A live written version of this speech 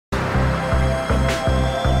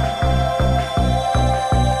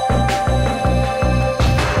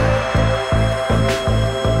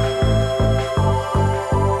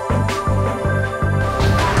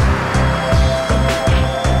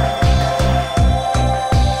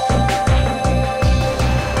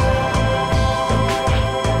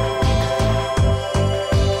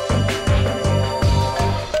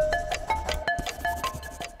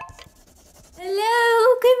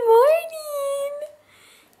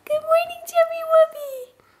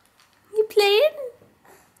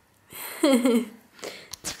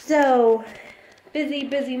So,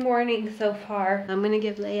 busy morning so far. I'm gonna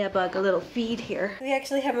give Leia Bug a little feed here. We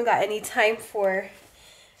actually haven't got any time for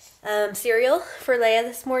cereal for Leia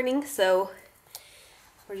this morning, so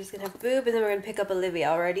we're just gonna have Boob and then we're gonna pick up Olivia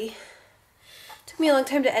already. Took me a long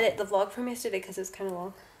time to edit the vlog from yesterday because it was kind of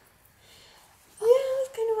long. Yeah, it was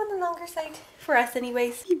kind of on the longer side for us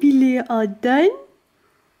anyways. Baby Leia all done?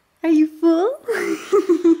 Are you full?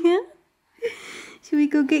 Yeah? Should we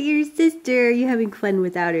go get your sister? Are you having fun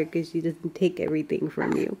without her because she doesn't take everything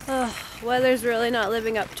from you? Oh, weather's really not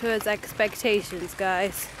living up to its expectations,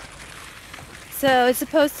 guys. So it's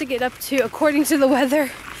supposed to get up to, according to the weather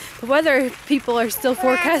people are still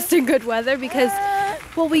forecasting good weather because,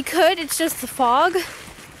 well, it's just the fog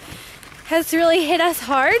has really hit us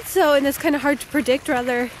hard, and it's kind of hard to predict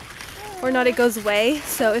whether or not it goes away.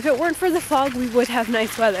 So if it weren't for the fog, we would have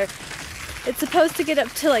nice weather. It's supposed to get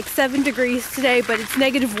up to like 7 degrees today, but it's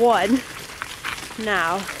 -1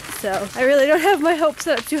 now. So I really don't have my hopes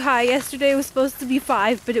up too high. Yesterday was supposed to be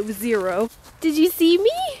 5, but it was 0. Did you see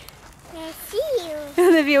me? I see you.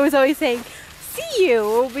 Olivia was always saying, see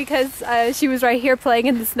you, because she was right here playing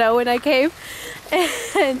in the snow when I came.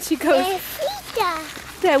 And she goes, Frida.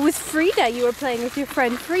 That was Frida. You were playing with your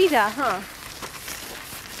friend Frida, huh?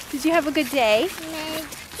 Did you have a good day?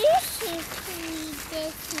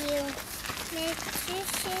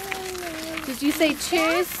 Did you say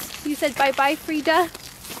cheers? You said bye-bye, Frida?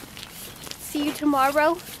 See you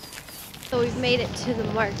tomorrow? So we've made it to the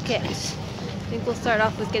market. I think we'll start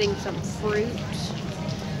off with getting some fruit.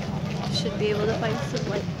 Should be able to find some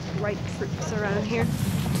like ripe fruits around here.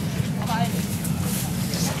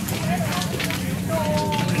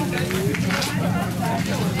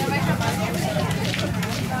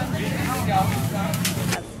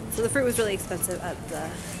 So the fruit was really expensive at the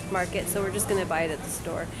market, so we're just gonna buy it at the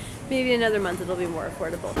store. Maybe another month it'll be more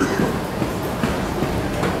affordable.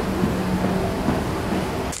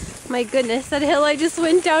 My goodness, that hill I just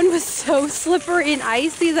went down was so slippery and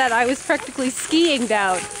icy that I was practically skiing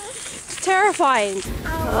down. It's terrifying.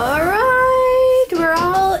 Alright, we're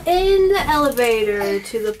all in the elevator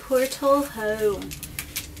to the portal home.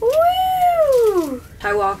 Woo!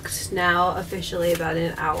 I walked now officially about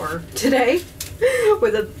an hour today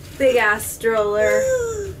with a big ass stroller.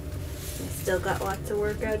 Still got lots of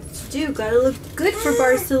workouts to do. Gotta look good for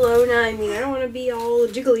Barcelona. I mean, I don't want to be all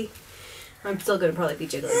jiggly. I'm still gonna probably be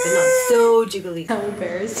jiggly, but not so jiggly. How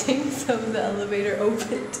embarrassing. So the elevator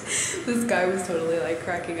opened. This guy was totally like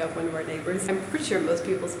cracking up, one of our neighbors. I'm pretty sure most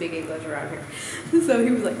people speak English around here. So he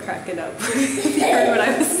was like cracking up. He heard what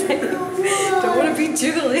I was saying. Don't want to be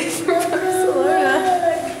jiggly for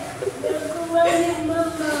Barcelona.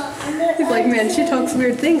 He's like, man, she talks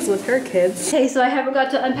weird things with her kids. Okay, so I haven't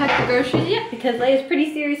got to unpack the groceries yet because Leia's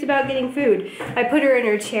pretty serious about getting food. I put her in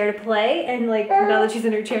her chair to play, and like now that she's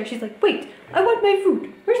in her chair, she's like, wait, I want my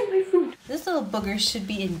food. Where's my food? This little booger should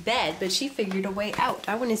be in bed, but she figured a way out.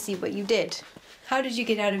 I want to see what you did. How did you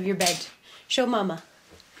get out of your bed? Show Mama.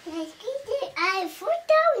 I fall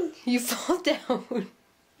down. You fall down.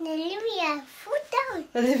 Olivia fell down.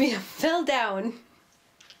 Olivia fell down.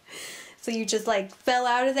 So you just like fell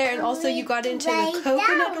out of there, and also you got into the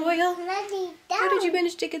coconut oil? How did you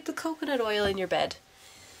manage to get the coconut oil in your bed?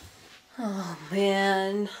 Oh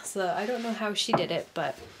man. So I don't know how she did it,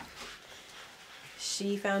 but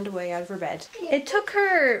she found a way out of her bed. It took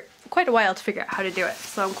her quite a while to figure out how to do it,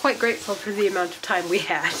 so I'm quite grateful for the amount of time we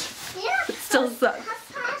had. It still sucks.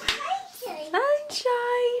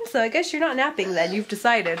 Sunshine! So I guess you're not napping then, you've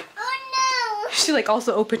decided. Oh no! She like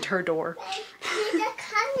also opened her door.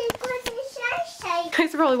 You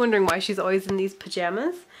guys are probably wondering why she's always in these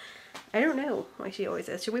pajamas. I don't know why she always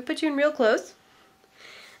is. Should we put you in real clothes?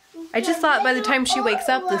 I just thought by the time she wakes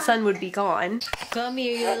up, the sun would be gone. Come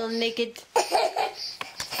here, you little naked.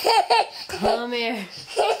 Come here.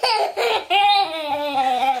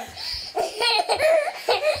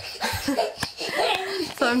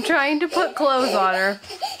 So I'm trying to put clothes on her.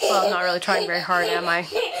 Well, I'm not really trying very hard, am I?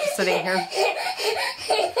 Just sitting here.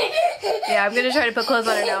 Yeah, I'm gonna try to put clothes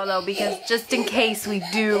on her now though, because just in case we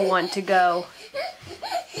do want to go.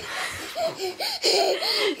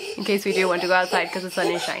 In case we do want to go outside because the sun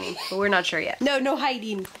is shining. But we're not sure yet. No, no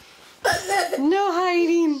hiding. No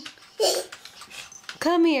hiding.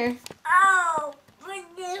 Come here. Oh,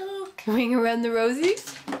 Ring around the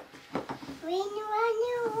rosies? ring around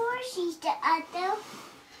the horses, the other.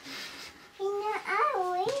 Ring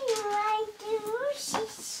around the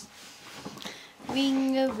horses.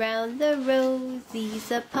 Ring around the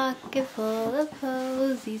rosies, a pocket full of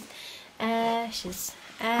posies. Ashes,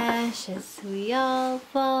 ashes, we all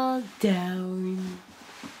fall down.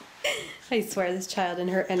 I swear this child and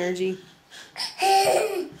her energy.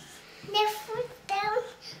 Now foot down.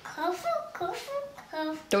 Careful, careful,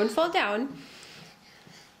 careful. Don't fall down.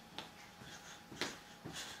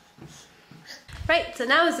 Right, so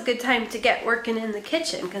now is a good time to get working in the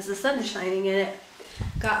kitchen because the sun is shining in it.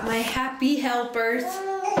 Got my happy helpers.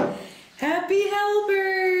 Happy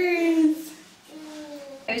helpers!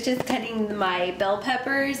 I was just cutting my bell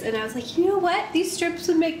peppers and I was like, you know what? These strips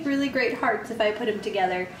would make really great hearts if I put them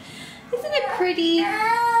together. Isn't it pretty?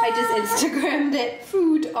 I just Instagrammed it.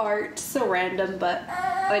 Food art. So random, but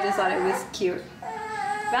I just thought it was cute.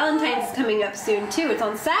 Valentine's is coming up soon too. It's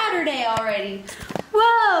on Saturday already.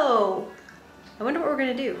 Whoa! I wonder what we're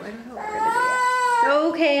gonna do. I don't know what we're gonna do yet.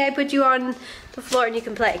 Okay, I put you on the floor and you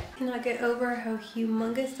can play. I cannot get over how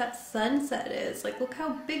humongous that sunset is. Like, look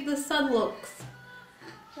how big the sun looks.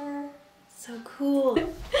 So cool.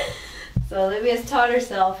 So Olivia's taught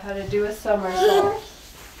herself how to do a somersault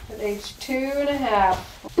at age 2.5.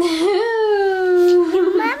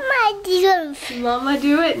 Mama, do it. Mama,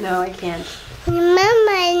 do it? No, I can't.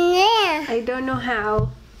 Mama, yeah. I don't know how.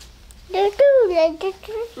 Do.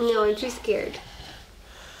 No, I'm too scared.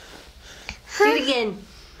 Do it again.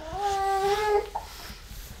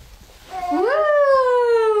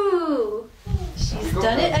 Woo! She's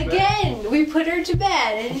done it again. We put her to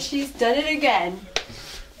bed and she's done it again.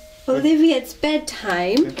 Olivia, it's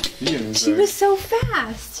bedtime. She was so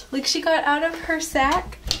fast. Like, she got out of her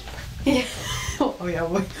sack. Yeah. Oh yeah,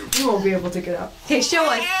 we won't be able to get up. Okay, show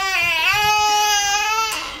us.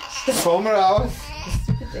 Komm raus. The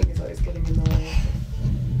stupid thing is always getting in the way.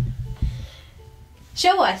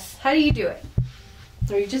 Show us. How do you do it?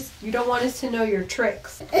 Or you don't want us to know your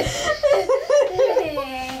tricks.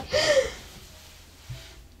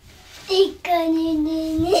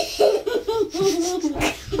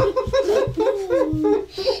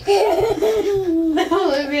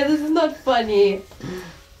 Olivia, this is not funny.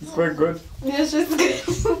 It's very good. It's just good.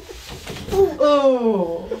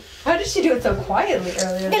 Oh. How did she do it so quietly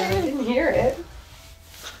earlier then? I didn't hear it.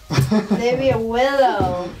 Olivia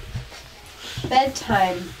Willow.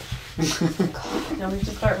 Bedtime. God, now we have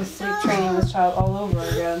to start with sleep training this child all over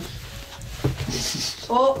again.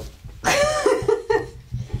 Oh.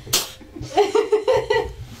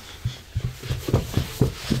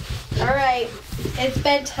 Alright, it's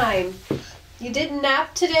bedtime. You didn't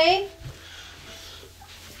nap today?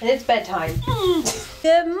 And it's bedtime.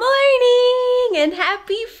 Good morning and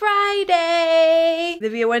happy Friday!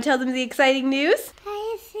 Olivia, want to tell them the exciting news?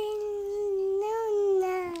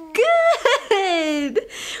 Good!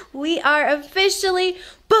 We are officially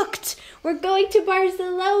booked! We're going to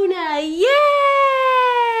Barcelona! Yay!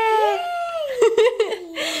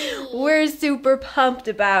 We're super pumped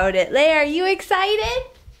about it. Leia, are you excited?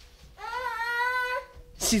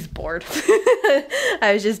 She's bored.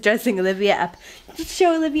 I was just dressing Olivia up. Let's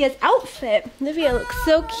show Olivia's outfit. Olivia looks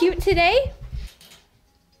so cute today.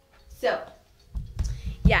 So,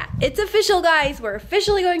 yeah, it's official, guys. We're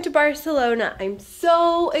officially going to Barcelona. I'm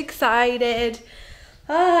so excited.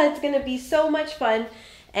 It's gonna be so much fun.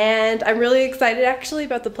 And I'm really excited actually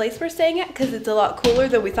about the place we're staying at because it's a lot cooler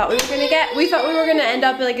than we thought we were gonna get. We thought we were gonna end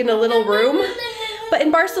up like in a little room. But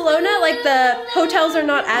in Barcelona, like, the hotels are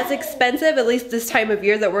not as expensive, at least this time of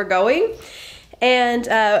year that we're going. And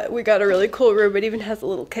we got a really cool room. It even has a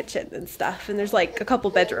little kitchen and stuff. And there's like a couple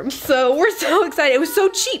bedrooms. So we're so excited. It was so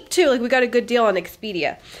cheap too. Like, we got a good deal on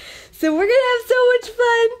Expedia. So we're gonna have so much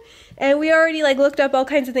fun. And we already like looked up all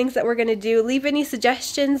kinds of things that we're gonna do. Leave any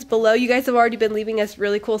suggestions below. You guys have already been leaving us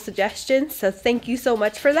really cool suggestions. So thank you so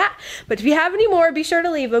much for that. But if you have any more, be sure to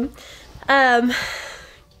leave them.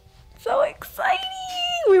 So exciting!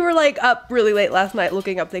 We were like up really late last night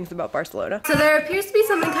looking up things about Barcelona. So there appears to be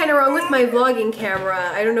something kind of wrong with my vlogging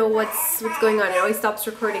camera. I don't know what's going on. It always stops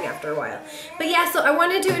recording after a while. But yeah, so I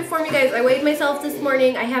wanted to inform you guys, I weighed myself this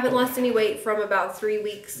morning. I haven't lost any weight from about 3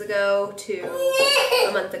 weeks ago to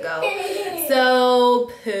a month ago.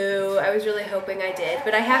 So, poo. I was really hoping I did.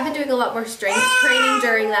 But I have been doing a lot more strength training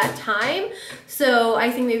during that time. So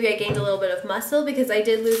I think maybe I gained a little bit of muscle because I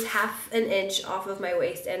did lose ½ an inch off of my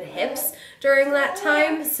waist and hips during that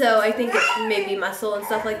time. So I think it may be muscle and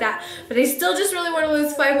stuff like that. But I still just really want to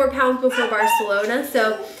lose 5 more pounds before Barcelona.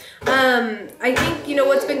 So I think, you know,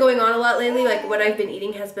 what's been going on a lot lately, like what I've been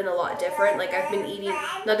eating has been a lot different. Like, I've been eating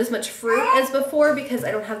not as much fruit as before because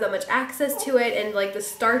I don't have that much access to it, and like the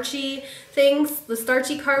starchy things, the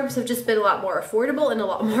starchy carbs have just been a lot more affordable and a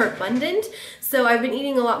lot more abundant. So I've been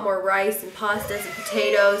eating a lot more rice and pastas and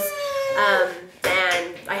potatoes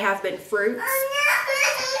than I have been fruits.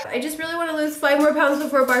 I just really want to lose 5 more pounds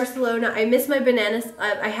before Barcelona. I miss my bananas.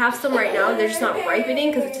 I have some right now. They're just not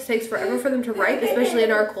ripening because it just takes forever for them to ripe, especially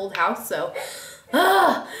in our cold house. So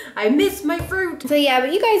Ah, I missed my fruit. So yeah,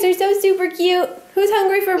 but you guys are so super cute. Who's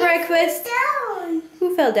hungry for breakfast? Down.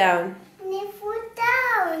 Who fell down? They foot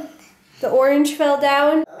down. The orange fell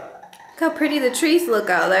down. Look how pretty the trees look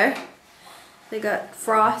out there. They got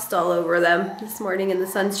frost all over them this morning and the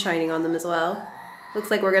sun's shining on them as well. Looks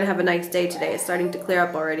like we're gonna have a nice day today. It's starting to clear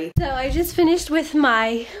up already. So I just finished with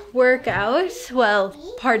my workout. Well,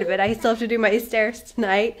 part of it. I still have to do my stairs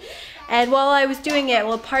tonight. And while I was doing it,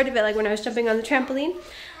 well, part of it, like when I was jumping on the trampoline,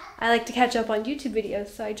 I like to catch up on YouTube videos.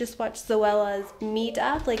 So I just watched Zoella's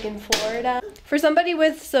meetup, like in Florida. For somebody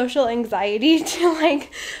with social anxiety to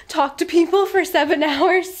like talk to people for 7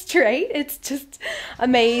 hours straight, it's just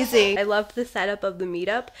amazing. I loved the setup of the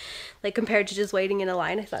meetup, like compared to just waiting in a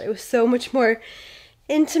line. I thought it was so much more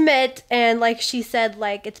intimate, and like she said,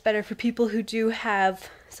 like it's better for people who do have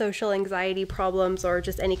social anxiety problems or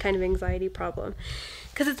just any kind of anxiety problem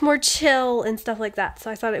because it's more chill and stuff like that.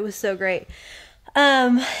 So I thought it was so great.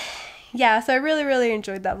 Yeah, so I really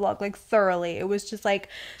enjoyed that vlog, like thoroughly. It was just like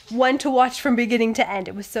one to watch from beginning to end.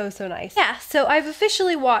 It was so nice. Yeah, so I've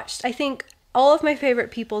officially watched, I think, all of my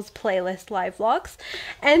favorite people's playlist live vlogs,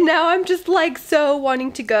 and now I'm just like so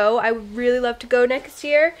wanting to go. I would really love to go next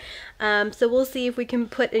year. So we'll see if we can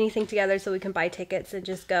put anything together so we can buy tickets and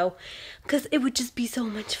just go, because it would just be so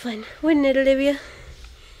much fun, wouldn't it, Olivia?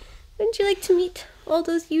 Wouldn't you like to meet all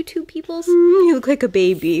those YouTube peoples? You look like a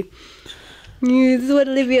baby. Yeah, this is what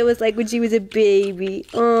Olivia was like when she was a baby.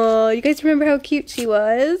 Oh, you guys remember how cute she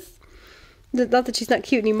was? Not that she's not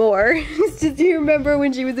cute anymore. It's just you remember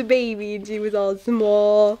when she was a baby and she was all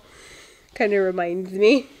small. Kind of reminds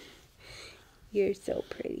me. You're so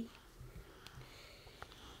pretty.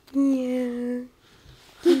 Yeah.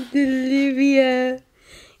 Cute little Olivia.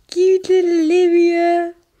 Cute little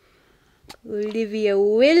Olivia. Olivia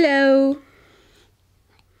Willow.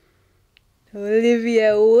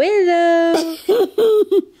 Olivia Willow.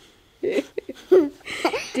 I'm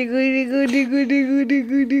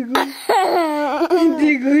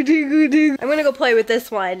gonna go play with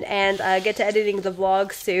this one and get to editing the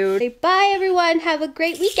vlog soon. Okay, bye everyone, have a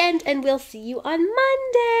great weekend, and we'll see you on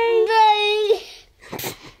Monday.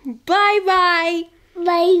 Bye. Bye.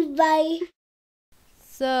 Bye bye.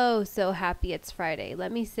 So happy it's Friday.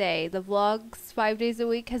 Let me say, the vlogs 5 days a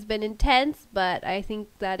week has been intense, but I think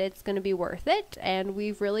that it's going to be worth it, and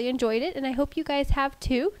we've really enjoyed it, and I hope you guys have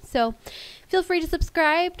too. So feel free to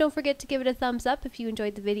subscribe. Don't forget to give it a thumbs up if you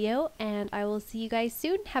enjoyed the video, and I will see you guys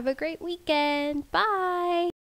soon. Have a great weekend. Bye.